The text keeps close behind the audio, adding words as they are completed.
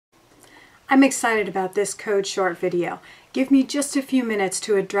I'm excited about this code short video. Give me just a few minutes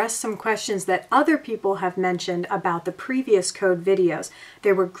to address some questions that other people have mentioned about the previous code videos.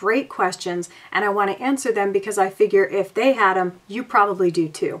 They were great questions and I want to answer them because I figure if they had them, you probably do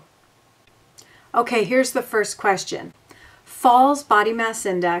too. Okay, here's the first question. Falls, body mass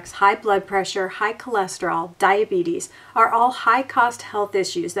index, high blood pressure, high cholesterol, diabetes are all high-cost health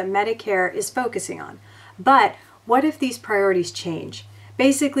issues that Medicare is focusing on. But what if these priorities change?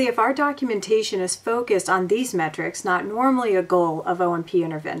 Basically, if our documentation is focused on these metrics, not normally a goal of O&P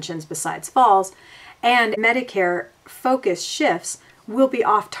interventions besides falls, and Medicare focus shifts, we'll be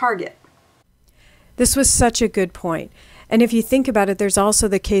off target. This was such a good point. And if you think about it, there's also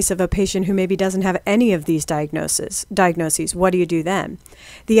the case of a patient who maybe doesn't have any of these diagnoses. What do you do then?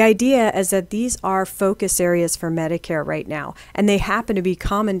 The idea is that these are focus areas for Medicare right now, and they happen to be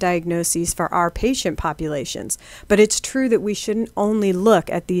common diagnoses for our patient populations. But it's true that we shouldn't only look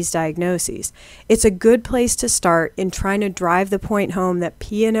at these diagnoses. It's a good place to start in trying to drive the point home that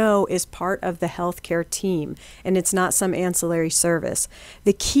P&O is part of the healthcare team, and it's not some ancillary service.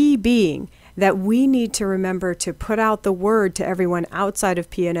 The key being that we need to remember to put out the word to everyone outside of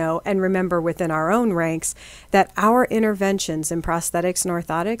P&O and remember within our own ranks that our interventions in prosthetics and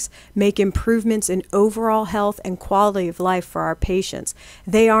orthotics make improvements in overall health and quality of life for our patients.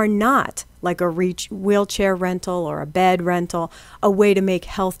 They are not like a wheelchair rental or a bed rental, a way to make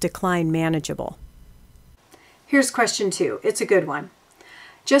health decline manageable. Here's question 2. It's a good one.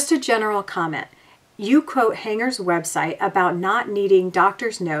 Just a general comment. You quote Hanger's website about not needing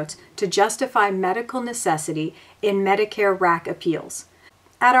doctor's notes to justify medical necessity in Medicare RAC appeals.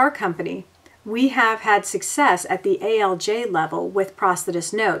 At our company, we have had success at the ALJ level with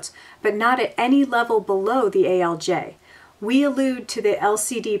prosthetist notes, but not at any level below the ALJ. We allude to the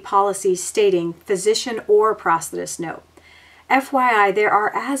LCD policy stating physician or prosthetist note. FYI, there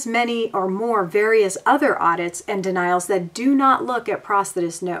are as many or more various other audits and denials that do not look at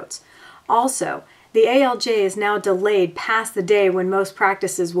prosthetist notes. Also, the ALJ is now delayed past the day when most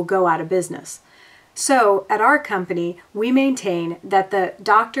practices will go out of business. So, at our company, we maintain that the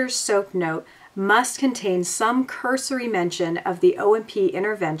doctor's SOAP note must contain some cursory mention of the O&P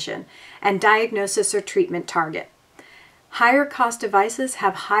intervention and diagnosis or treatment target. Higher cost devices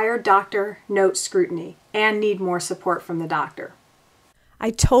have higher doctor note scrutiny and need more support from the doctor. I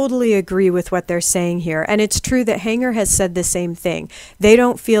totally agree with what they're saying here, and it's true that Hanger has said the same thing. They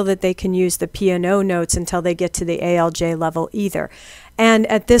don't feel that they can use the P&O notes until they get to the ALJ level either. And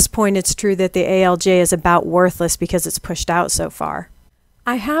at this point, it's true that the ALJ is about worthless because it's pushed out so far.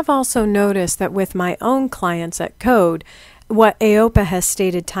 I have also noticed that with my own clients at Code, what AOPA has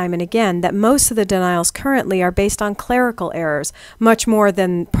stated time and again, that most of the denials currently are based on clerical errors, much more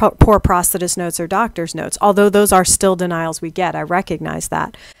than poor prosthetist notes or doctor's notes, although those are still denials we get, I recognize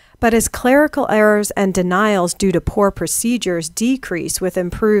that. But as clerical errors and denials due to poor procedures decrease with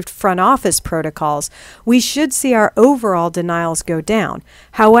improved front office protocols, we should see our overall denials go down.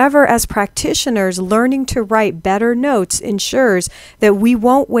 However, as practitioners, learning to write better notes ensures that we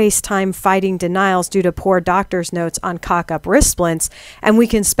won't waste time fighting denials due to poor doctor's notes on cock-up wrist splints, and we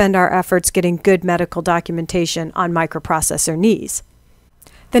can spend our efforts getting good medical documentation on microprocessor knees.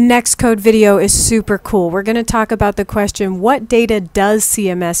 The next code video is super cool. We're going to talk about the question, what data does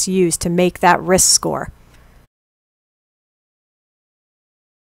CMS use to make that risk score?